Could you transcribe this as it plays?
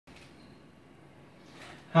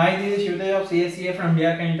Hi, this is Shivdaya of CSCA from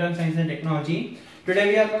B.tech Science and Technology.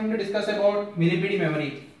 Today we are going to discuss about millipede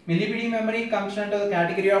memory. Millipede memory comes under the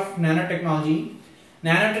category of nanotechnology.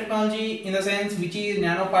 Nanotechnology, in the sense which is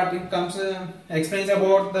nanoparticle, explains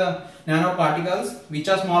about the nanoparticles which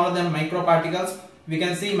are smaller than microparticles. We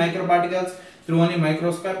can see microparticles through only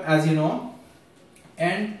microscope, as you know.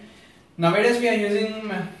 And nowadays we are using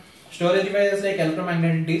storage devices like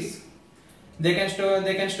electromagnetic disks. They can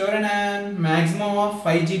store in a maximum of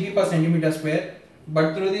 5 GB per centimeter square,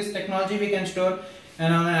 but through this technology we can store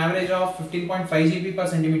on an average of 15.5 GB per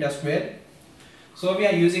centimeter square. So we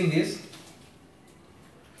are using this.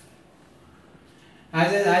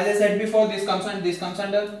 As I said before, this comes under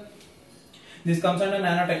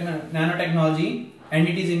nanotechnology, and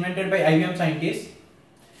it is invented by IBM scientists.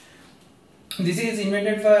 This is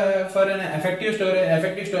invented for an effective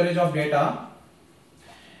storage of data.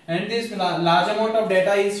 And this large amount of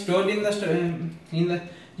data is stored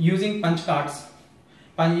using punch cards.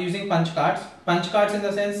 Punch cards in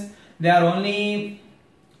the sense they are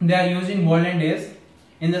used in olden days.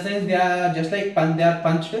 In the sense they are just like they are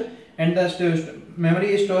punched, and the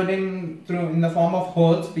memory is stored in the form of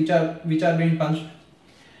holes which are being punched.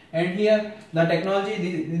 And here the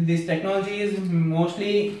technology, this technology is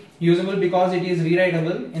mostly usable because it is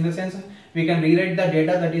rewritable, in the sense we can rewrite the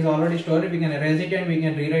data that is already stored, we can erase it and we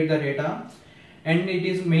can rewrite the data. And it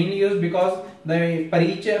is mainly used because per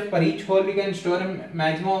each hole we can store a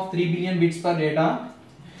maximum of 3 billion bits per data.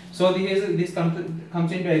 So this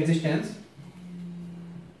comes into existence.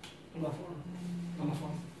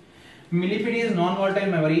 Millipede is non-volatile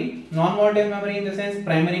memory. Non-volatile memory in the sense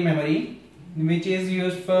primary memory, which is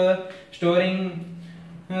used for storing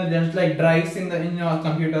just like drives in your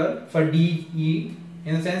computer for DE.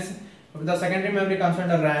 In the sense the secondary memory comes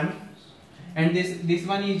under RAM, and this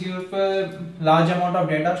one is used for large amount of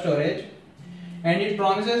data storage, and it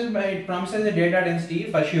promises a data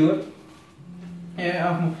density for sure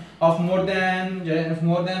of more than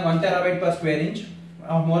 1 terabyte per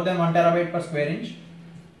square inch.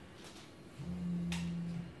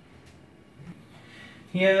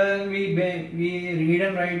 Here we read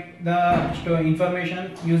and write the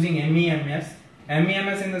information using MEMS.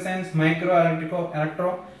 MEMS in the sense micro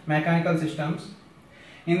electromechanical systems.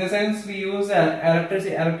 In the sense we use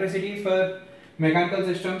electricity for mechanical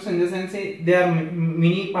systems. In the sense they are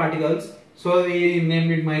mini particles, so we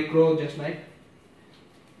named it micro, just like.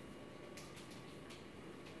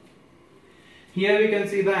 Here we can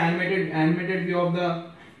see the animated view of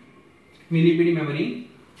the millipede memory.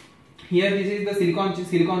 Here this is the silicon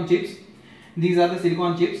chips. These are the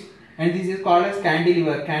silicon chips, and this is called as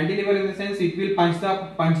cantilever. Cantilever in the sense it will punch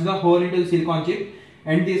the hole into the silicon chip,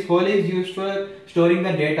 and this hole is used for storing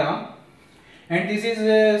the data. And this is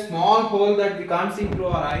a small hole that we can't see through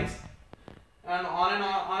our eyes. And on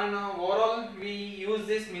an overall, we use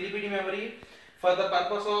this millipede memory for the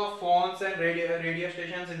purpose of phones and radio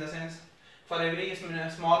stations, in the sense for every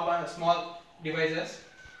small devices.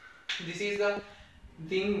 This is the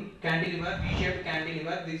thing, cantilever, V-shaped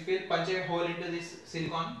cantilever. This will punch a hole into this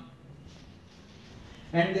silicon,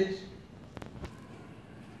 and this,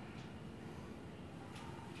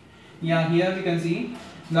 here we can see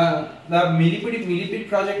the millipede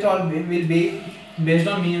project will be based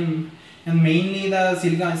on mainly the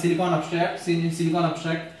silicon abstract.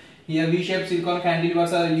 Here V-shaped silicon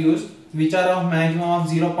cantilevers are used, which are of maximum of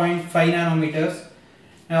 0.5 nanometers,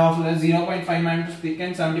 of 0.5 nanometers thick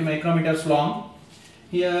and 70 micrometers long.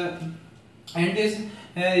 Here, and this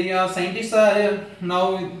scientists are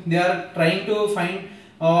now they are trying to find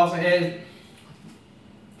of a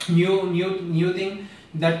new thing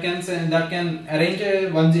that can arrange a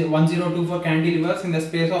 1024 cantilevers in the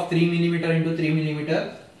space of 3 mm into 3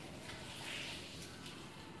 mm.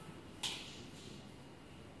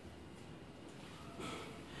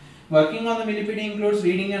 Working on the millipede includes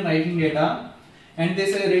reading and writing data. And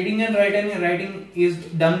this reading and writing is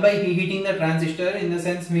done by heating the transistor, in the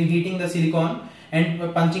sense we heating the silicon and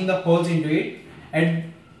punching the holes into it.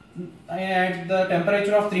 And at the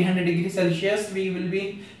temperature of 300 degrees Celsius we will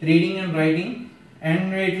be reading and writing,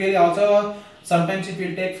 and it will also sometimes it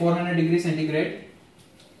will take 400 degrees centigrade.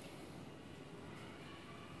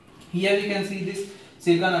 Here we can see this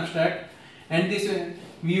silicon abstract, and this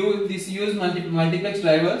use multiplex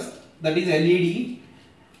drivers, that is LED.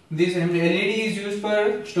 This LED is used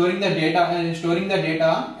for storing the data,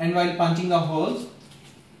 and while punching the holes.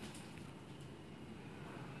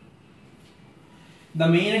 The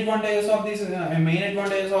main advantages of this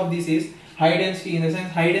is high density. In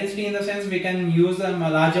the sense we can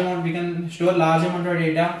store large amount of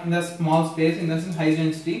data in the small space, in the sense high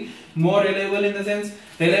density. more reliable in the sense,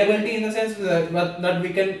 reliability in the sense that we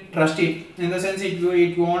can trust it, in the sense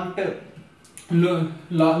it won't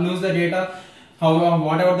lose the data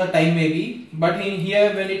whatever the time may be. But in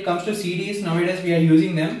here, when it comes to CDs, nowadays we are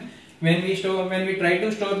using them. When we try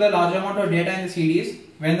to store the large amount of data in the CDs,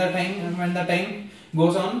 when the time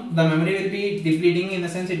goes on, the memory will be depleting, in the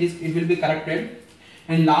sense it will be corrupted.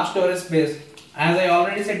 And large storage space, as I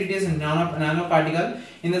already said, it is nanoparticle,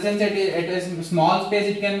 in the sense that it is small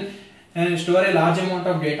space, it can store a large amount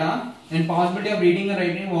of data, and possibility of reading and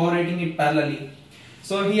writing, overwriting it parallelly.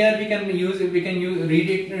 So here we can read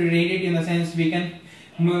it in the sense we can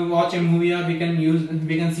watch a movie, or we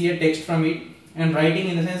can see a text from it, and writing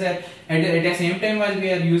in the sense that at the same time while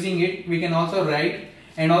we are using it, we can also write,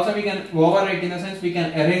 and also we can overwrite, in the sense we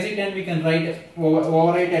can erase it and we can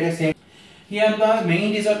overwrite at the same. Here the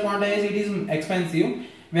main disadvantage is it is expensive.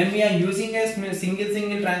 When we are using a single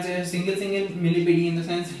millipede, in the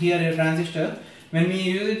sense here a transistor, when we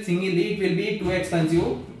use it singly, it will be too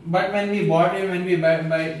expensive. But when we buy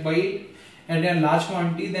it at a large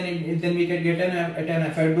quantity, then we can get at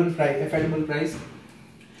an affordable price.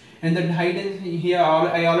 And the high density, here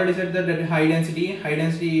I already said that high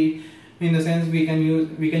density in the sense we can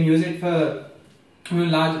use it for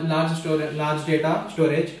large data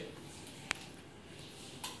storage.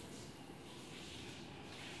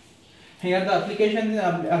 Here the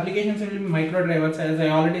applications will be micro drivers. As I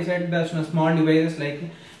already said, the small devices like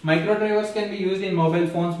micro drivers can be used in mobile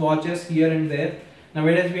phones, watches, here and there.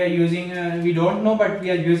 Nowadays we are using, we don't know, but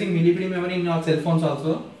we are using millipede memory in our cell phones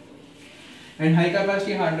also. And high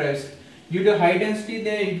capacity hard drives. Due to high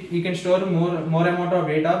density, we can store more amount of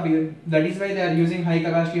data. That is why they are using high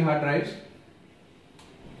capacity hard drives.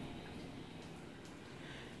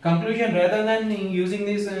 Conclusion: rather than using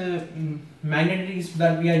these magnetics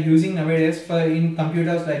that we are using nowadays in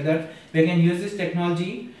computers like that, we can use this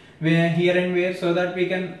technology here and where, so that we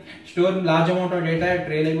can store large amount of data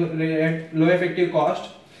at low effective cost,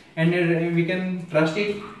 and we can trust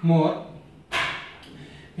it more.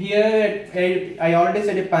 Here I already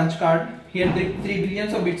said a punch card. Here 3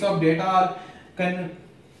 billions of bits of data can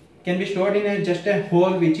be stored in just a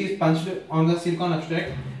hole which is punched on the silicon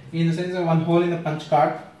substrate, in the sense of one hole in the punch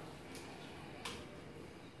card.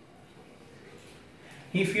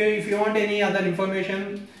 If you want any other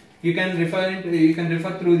information, you can refer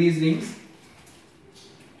through these links.